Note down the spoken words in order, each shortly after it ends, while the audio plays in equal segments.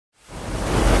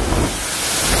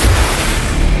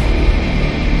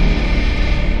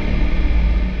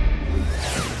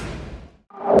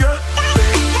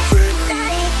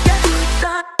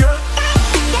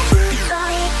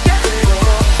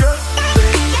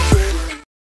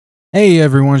Hey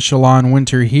everyone, Shalon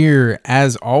Winter here.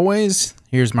 As always,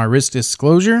 here's my risk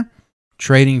disclosure.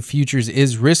 Trading futures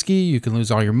is risky. You can lose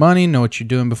all your money. Know what you're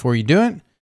doing before you do it.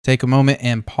 Take a moment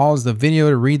and pause the video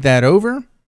to read that over.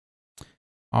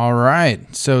 All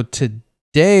right, so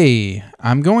today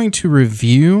I'm going to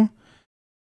review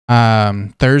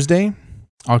Thursday,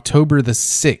 October the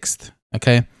 6th,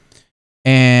 okay?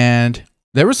 And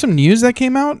there was some news that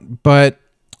came out, but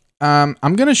I'm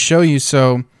going to show you.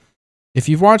 So if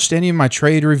you've watched any of my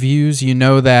trade reviews, you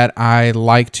know that I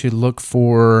like to look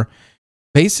for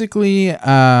basically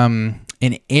an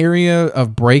area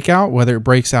of breakout, whether it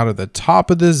breaks out of the top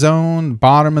of the zone,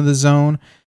 bottom of the zone.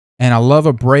 And I love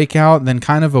a breakout, then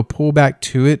kind of a pullback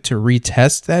to it to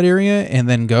retest that area and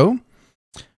then go.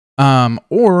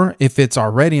 Or if it's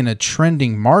already in a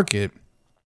trending market,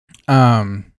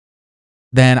 then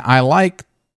I like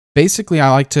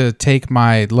to take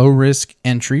my low risk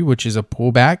entry, which is a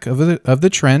pullback of the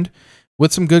trend,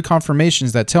 with some good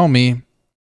confirmations that tell me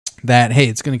that, hey,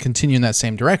 it's going to continue in that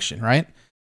same direction, right?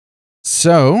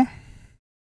 So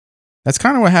that's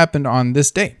kind of what happened on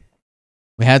this day.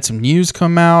 We had some news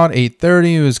come out,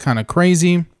 8:30. It was kind of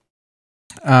crazy.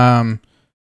 So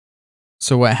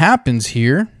what happens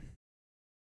here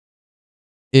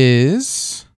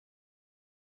is,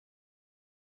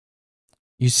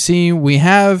 you see, we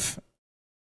have,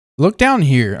 look down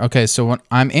here. Okay, so when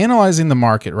I'm analyzing the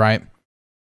market, right,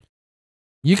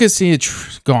 you can see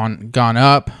it's gone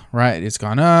up, right? It's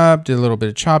gone up, did a little bit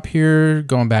of chop here,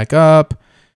 going back up.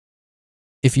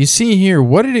 If you see here,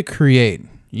 what did it create?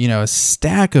 You know, a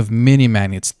stack of mini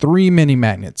magnets, 3 mini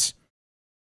magnets.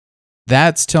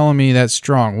 That's telling me that's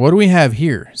strong. What do we have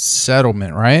here?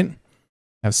 Settlement, right?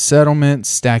 Have settlement,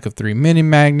 stack of 3 mini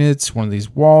magnets, one of these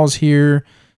walls here.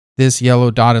 This yellow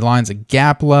dotted line's a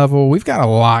gap level. We've got a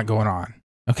lot going on.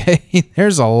 Okay,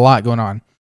 there's a lot going on.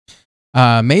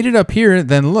 Made it up here.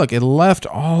 Then look, it left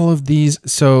all of these.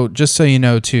 So just so you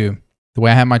know too, the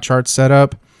way I have my chart set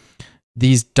up,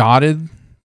 these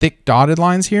thick dotted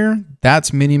lines here,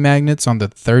 that's mini magnets on the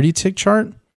 30 tick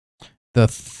chart. The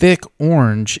thick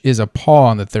orange is a paw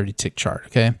on the 30 tick chart.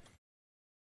 Okay.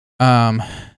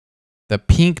 The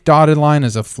pink dotted line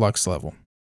is a flux level,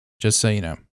 just so you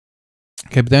know.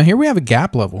 Okay, but then here we have a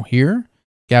gap level here,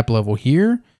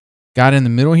 got in the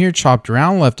middle here, chopped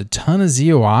around, left a ton of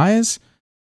ZOIs.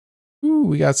 Ooh,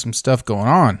 we got some stuff going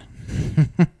on.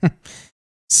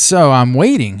 So I'm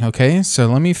waiting, okay?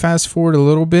 So let me fast forward a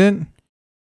little bit.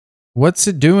 What's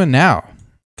it doing now?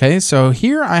 Okay, so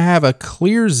here I have a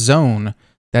clear zone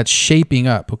that's shaping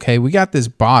up, okay? We got this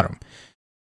bottom.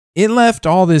 It left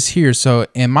all this here. So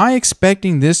am I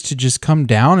expecting this to just come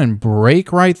down and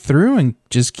break right through and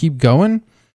just keep going?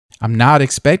 I'm not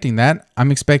expecting that.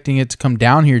 I'm expecting it to come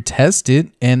down here, test it,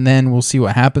 and then we'll see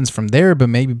what happens from there, but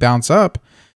maybe bounce up.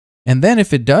 And then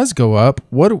if it does go up,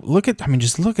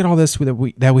 just look at all this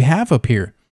that we have up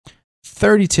here.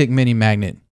 30 tick mini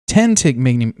magnet, 10 tick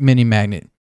mini magnet,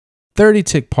 30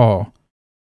 tick Paul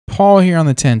here on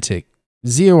the 10 tick,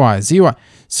 ZOI.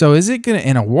 So is it going to,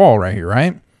 in a wall right here,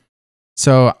 right?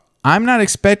 So I'm not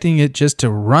expecting it just to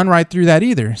run right through that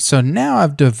either. So now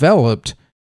I've developed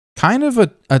kind of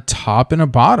a top and a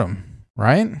bottom,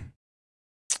 right?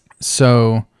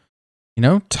 So, you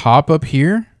know, top up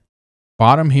here,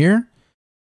 bottom here.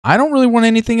 I don't really want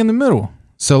anything in the middle.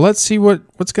 So let's see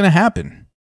what's going to happen.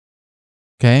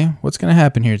 Okay, what's going to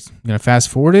happen here? I'm going to fast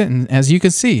forward it. And as you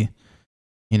can see,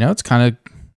 you know,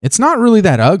 it's not really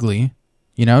that ugly.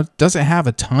 You know, it doesn't have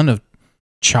a ton of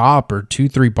chop or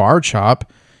 2-3 bar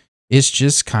chop. It's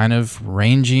just kind of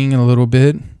ranging a little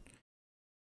bit.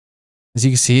 As you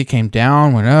can see, it came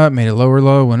down, went up, made a lower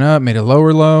low, went up, made a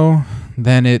lower low.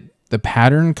 Then the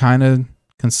pattern kind of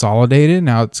consolidated.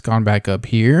 Now it's gone back up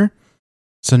here.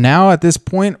 So now at this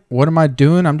point, what am I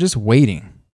doing? I'm just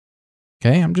waiting.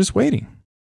 Okay, I'm just waiting.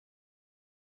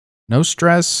 No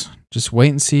stress, just wait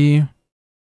and see.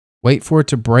 Wait for it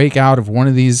to break out of one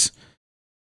of these.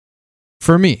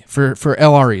 For me, for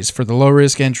LREs, for the low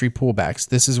risk entry pullbacks,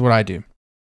 this is what I do.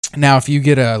 Now, if you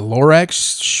get a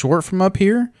Lorex short from up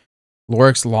here,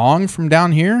 Lorex long from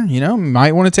down here, you know,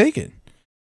 might want to take it.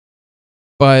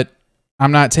 But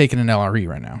I'm not taking an LRE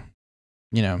right now,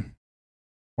 you know.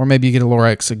 Or maybe you get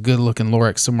a good looking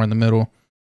Lorex somewhere in the middle.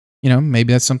 You know,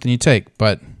 maybe that's something you take.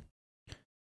 But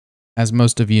as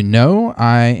most of you know,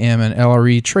 I am an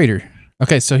LRE trader.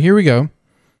 Okay, so here we go.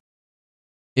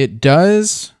 It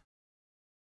does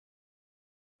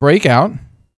break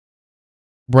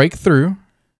through,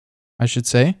 I should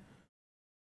say.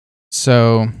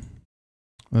 So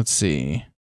let's see.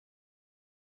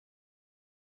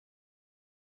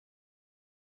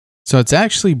 So it's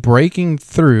actually breaking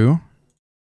through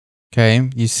Okay,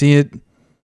 you see it.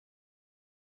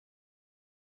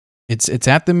 It's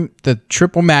at the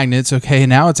triple magnets. Okay,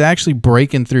 now it's actually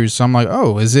breaking through. So I'm like,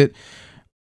 oh, is it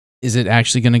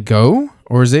actually going to go,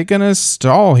 or is it going to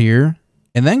stall here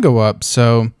and then go up?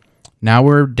 So now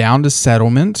we're down to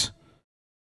settlement,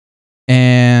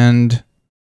 and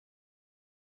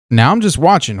now I'm just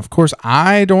watching. Of course,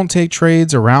 I don't take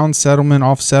trades around settlement,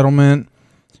 off settlement.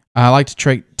 I like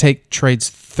to take trades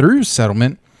through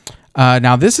settlement.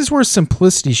 Now this is where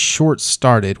Simplicity short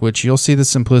started, which you'll see the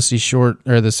Simplicity short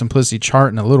or the Simplicity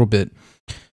chart in a little bit.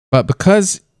 But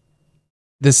because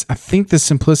I think the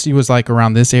Simplicity was like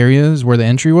around this area is where the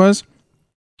entry was,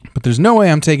 but there's no way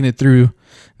I'm taking it through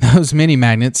those mini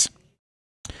magnets.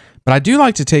 But I do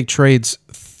like to take trades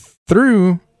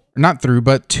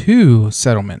but to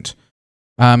settlement.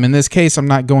 In this case, I'm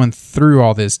not going through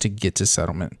all this to get to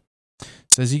settlement.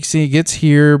 So as you can see, it gets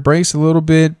here, breaks a little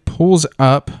bit, pulls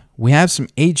up. We have some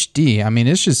HD. I mean,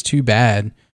 it's just too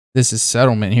bad this is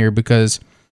settlement here, because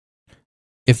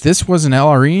if this was an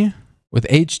LRE with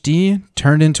HD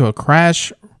turned into a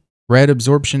crash, red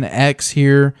absorption X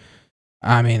here,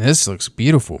 I mean, this looks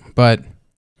beautiful, but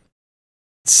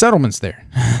settlement's there.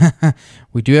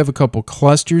 We do have a couple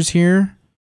clusters here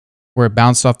where it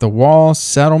bounced off the wall,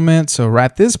 settlement. So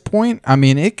at this point, I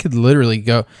mean, it could literally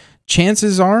go.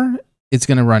 Chances are it's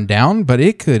going to run down, but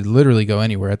it could literally go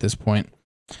anywhere at this point.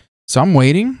 So I'm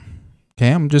waiting.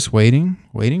 Okay, I'm just waiting.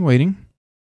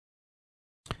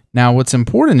 Now, what's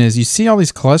important is you see all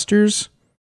these clusters.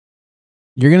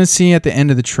 You're going to see at the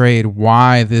end of the trade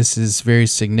why this is very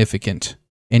significant.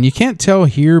 And you can't tell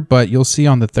here, but you'll see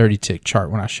on the 30-tick chart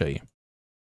when I show you.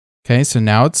 Okay, so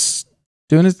now it's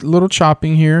doing a little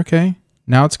chopping here. Okay,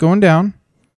 now it's going down.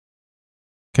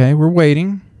 Okay, we're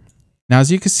waiting. Now,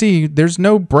 as you can see, there's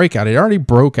no breakout. It already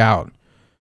broke out.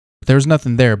 There's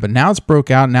nothing there, but now it's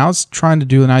broke out. Now it's trying to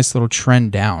do a nice little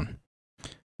trend down.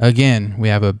 Again, we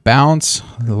have a bounce,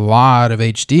 a lot of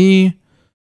HD,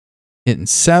 hitting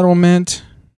settlement.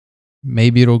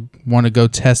 Maybe it'll want to go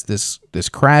test this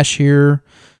crash here.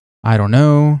 I don't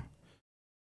know.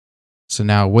 So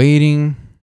now waiting.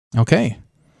 Okay.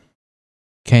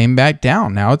 Came back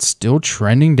down. Now it's still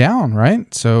trending down,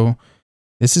 right? So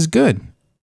this is good.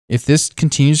 If this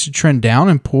continues to trend down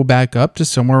and pull back up to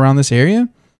somewhere around this area,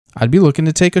 I'd be looking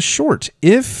to take a short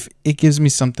if it gives me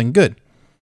something good.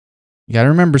 You got to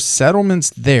remember, settlement's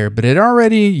there, but it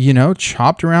already,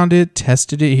 chopped around it,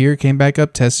 tested it here, came back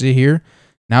up, tested it here.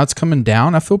 Now it's coming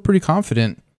down. I feel pretty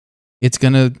confident it's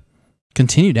going to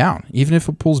continue down. Even if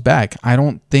it pulls back, I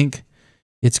don't think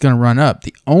it's going to run up.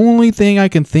 The only thing I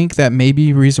can think that may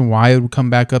be reason why it would come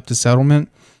back up to settlement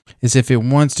is if it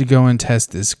wants to go and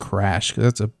test this crash, because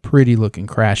that's a pretty looking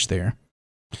crash there.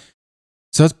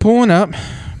 So it's pulling up.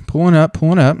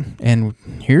 And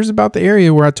here's about the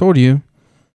area where I told you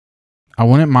I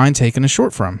wouldn't mind taking a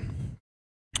short from.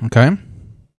 Okay.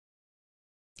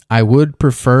 I would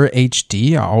prefer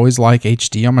HD. I always like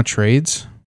HD on my trades.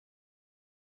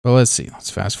 But let's see. Let's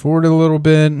fast forward a little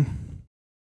bit.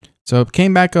 So it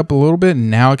came back up a little bit, and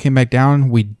now it came back down.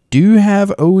 We do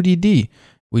have ODD.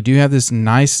 We do have this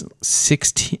nice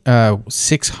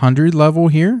 600 level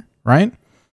here, right?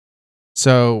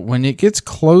 So when it gets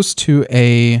close to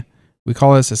we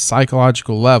call this a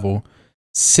psychological level,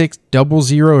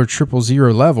 600 or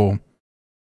 000 level,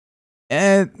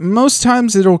 and most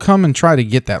times it'll come and try to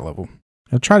get that level.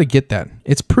 It'll try to get that.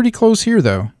 It's pretty close here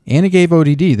though, and it gave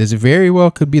ODD. This very well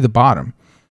could be the bottom,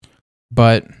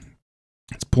 but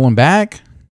it's pulling back.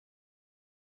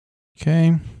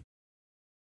 Okay.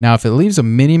 Now, if it leaves a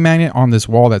mini magnet on this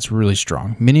wall, that's really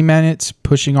strong. Mini magnets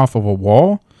pushing off of a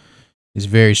wall is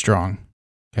very strong.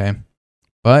 Okay.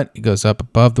 But it goes up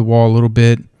above the wall a little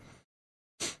bit.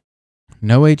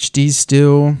 No HD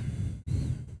still.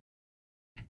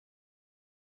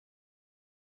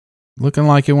 Looking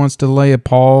like it wants to lay a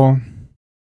paw.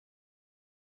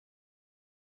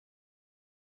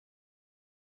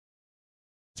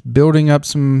 It's building up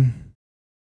some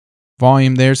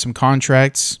volume there, some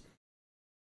contracts.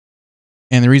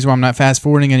 And the reason why I'm not fast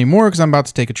forwarding anymore because I'm about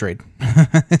to take a trade.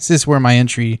 This is where my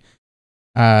entry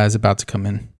is about to come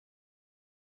in.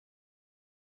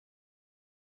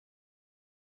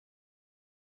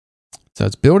 So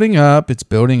it's building up, it's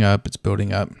building up, it's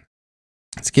building up.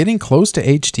 It's getting close to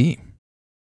HD.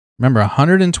 Remember,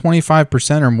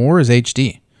 125% or more is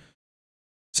HD.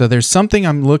 So there's something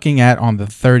I'm looking at on the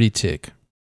 30 tick,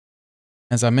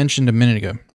 as I mentioned a minute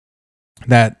ago,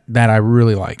 that I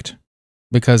really liked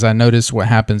because I noticed what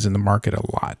happens in the market a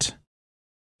lot.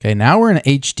 Okay, now we're in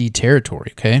HD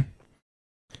territory, okay?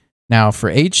 Now for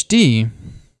HD,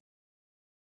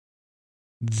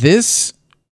 this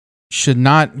should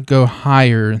not go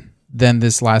higher than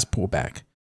this last pullback.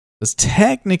 It's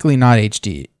technically not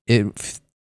HD. If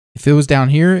it was down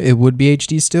here, it would be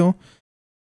HD still,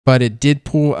 but it did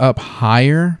pull up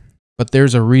higher. But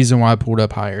there's a reason why I pulled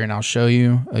up higher, and I'll show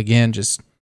you again. Just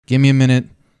give me a minute.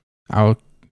 The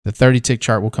 30-tick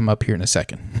chart will come up here in a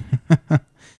second.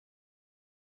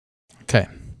 Okay.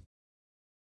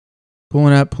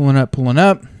 Pulling up, pulling up, pulling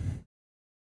up.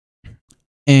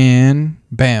 And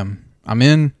bam, I'm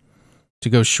in to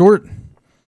go short.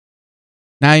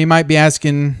 Now you might be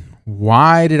asking,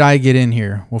 why did I get in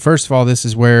here? Well, first of all, this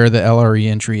is where the LRE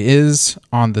entry is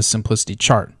on the simplicity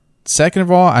chart. Second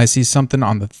of all, I see something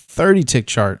on the 30-tick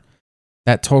chart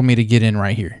that told me to get in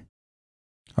right here.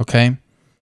 Okay.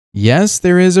 Yes,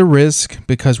 there is a risk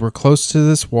because we're close to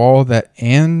this wall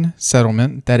and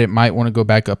settlement that it might want to go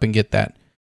back up and get that.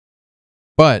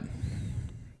 But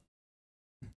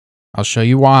I'll show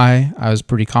you why I was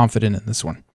pretty confident in this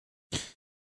one.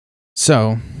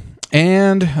 So,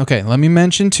 okay, let me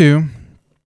mention too,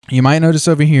 you might notice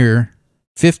over here,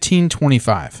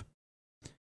 1525.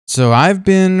 So I've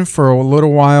been for a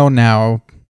little while now,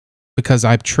 because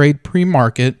I trade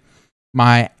pre-market,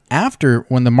 when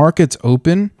the market's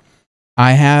open,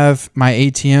 I have my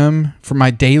ATM for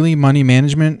my daily money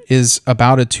management is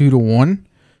about a 2-to-1.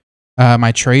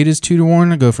 My trade is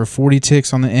 2-to-1. I go for 40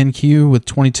 ticks on the NQ with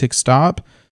 20 tick stop.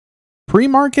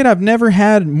 Pre-market, I've never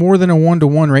had more than a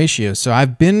 1-to-1 ratio. So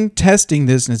I've been testing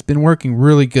this and it's been working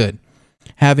really good.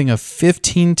 Having a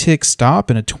 15 tick stop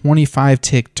and a 25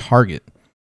 tick target.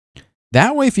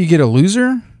 That way, if you get a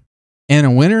loser and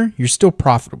a winner, you're still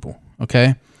profitable.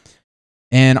 Okay.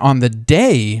 And on the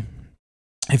day,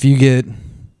 if you get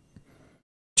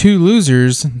 2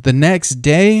 losers, the next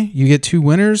day you get 2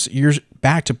 winners, you're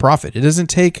back to profit. It doesn't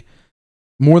take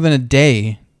more than a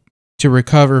day to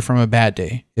recover from a bad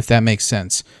day, if that makes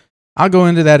sense. I'll go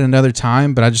into that another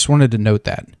time, but I just wanted to note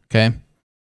that, okay?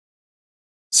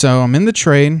 So I'm in the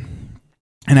trade,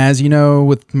 and as you know,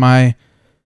 with my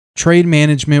trade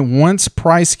management, once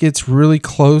price gets really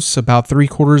close, about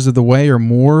 3/4 of the way or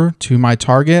more to my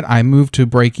target, I move to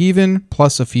break even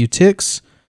plus a few ticks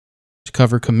to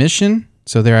cover commission.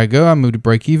 So there I go. I move to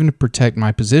break even to protect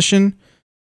my position.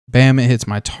 Bam, it hits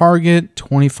my target,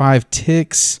 25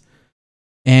 ticks.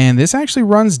 And this actually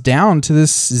runs down to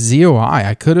this ZOI.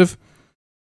 I could have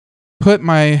put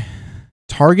my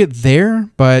target there,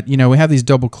 but you know, we have these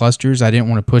double clusters. I didn't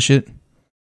want to push it.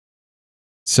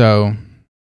 So,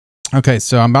 okay,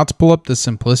 so I'm about to pull up the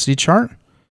simplicity chart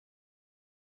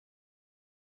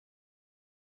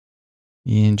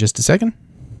in just a second.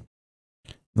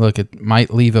 Look, it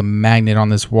might leave a magnet on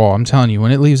this wall. I'm telling you,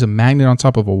 when it leaves a magnet on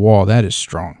top of a wall, that is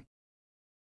strong.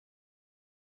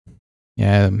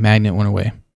 Yeah, the magnet went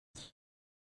away.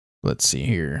 Let's see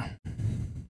here.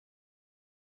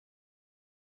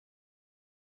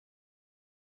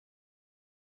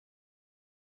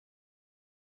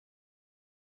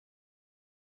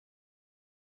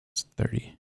 It's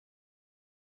 30.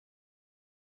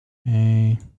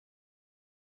 Okay. Let's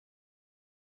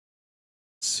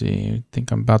see, I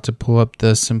think I'm about to pull up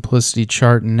the simplicity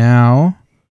chart now.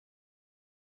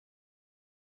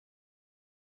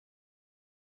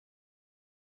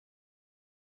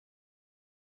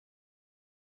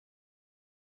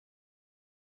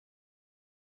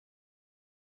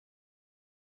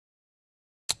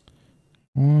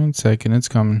 One second, it's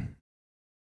coming.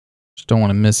 Just don't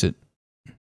want to miss it.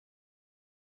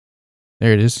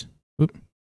 There it is. Oop.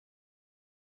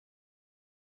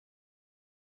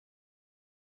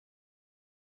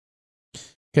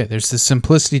 Okay, there's the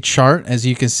simplicity chart. As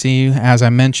you can see, as I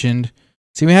mentioned,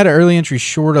 see, we had an early entry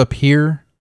short up here,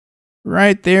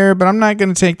 right there, but I'm not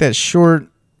going to take that short.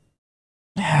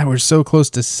 We're so close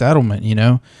to settlement, you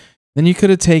know. Then you could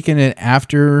have taken it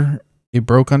after it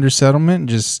broke under settlement and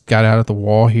just got out of the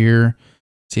wall here.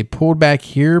 See, it pulled back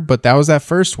here, but that was that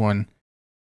first one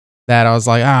that I was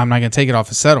like, I'm not going to take it off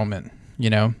of settlement, you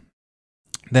know.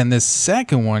 Then this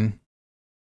second one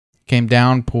came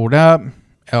down, pulled up,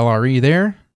 LRE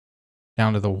there,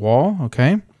 down to the wall,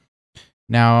 okay.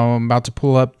 Now I'm about to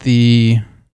pull up the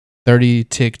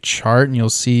 30-tick chart, and you'll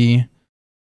see,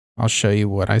 I'll show you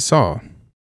what I saw.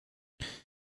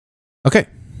 Okay,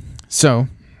 so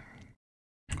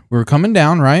we were coming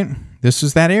down, right? This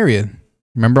was that area.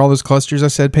 Remember all those clusters I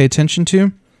said pay attention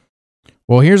to?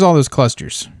 Well, here's all those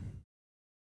clusters.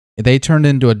 They turned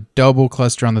into a double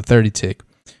cluster on the 30-tick.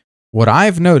 What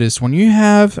I've noticed, when you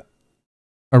have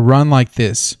a run like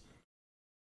this,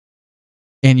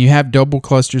 and you have double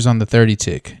clusters on the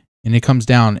 30-tick, and it comes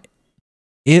down,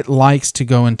 it likes to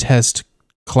go and test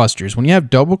clusters. When you have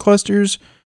double clusters,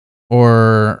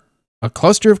 or a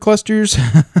cluster of clusters,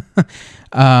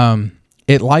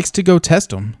 it likes to go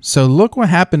test them. So look what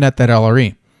happened at that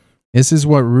LRE. This is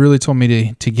what really told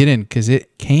me to get in, because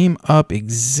it came up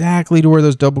exactly to where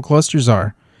those double clusters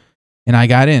are. And I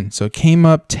got in. So it came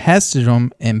up, tested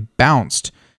them, and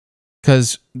bounced.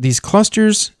 Because these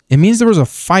clusters, it means there was a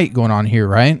fight going on here,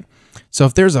 right? So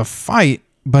if there's a fight,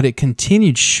 but it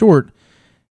continued short,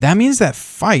 that means that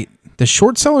fight, the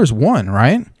short sellers won,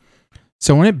 right?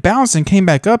 So when it bounced and came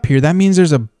back up here, that means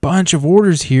there's a bunch of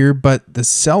orders here, but the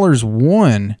sellers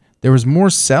won. There was more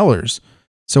sellers.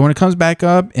 So when it comes back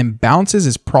up and bounces,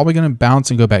 it's probably going to bounce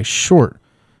and go back short.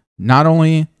 Not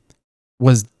only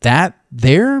was that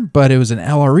there, but it was an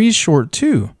LRE short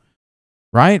too,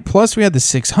 right? Plus we had the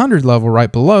 600 level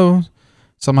right below.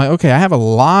 So I'm like, okay, I have a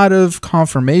lot of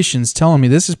confirmations telling me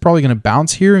this is probably going to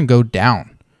bounce here and go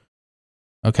down.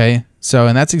 Okay, so,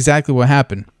 and that's exactly what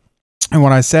happened. And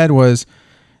what I said was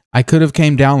I could have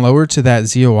came down lower to that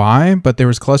ZOI, but there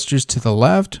was clusters to the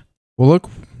left. Well, look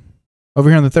over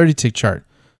here on the 30-tick chart.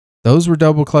 Those were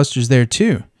double clusters there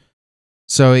too.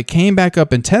 So it came back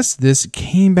up and tested this,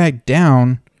 came back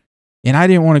down, and I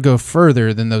didn't want to go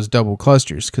further than those double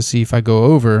clusters, because see, if I go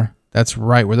over, that's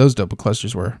right where those double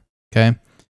clusters were. Okay,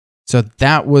 so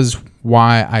that was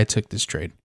why I took this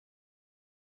trade.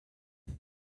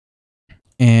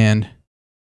 And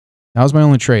that was my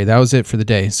only trade. That was it for the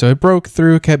day. So it broke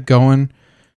through, kept going,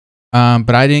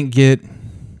 but I didn't get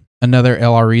another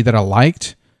LRE that I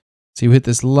liked. So you hit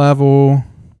this level,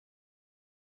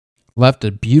 left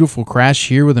a beautiful crash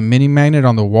here with a mini magnet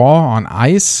on the wall on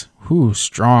ice. Whew,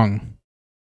 strong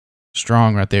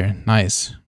right there.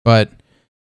 Nice. But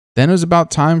then it was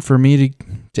about time for me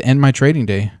to end my trading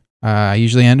day. I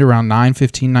usually end around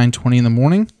 9:15, 9:20 in the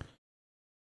morning.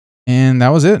 And that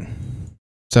was it.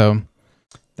 So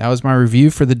that was my review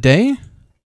for the day.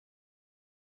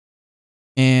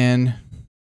 And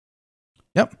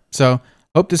yep. So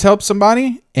hope this helps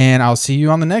somebody, and I'll see you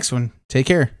on the next one. Take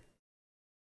care.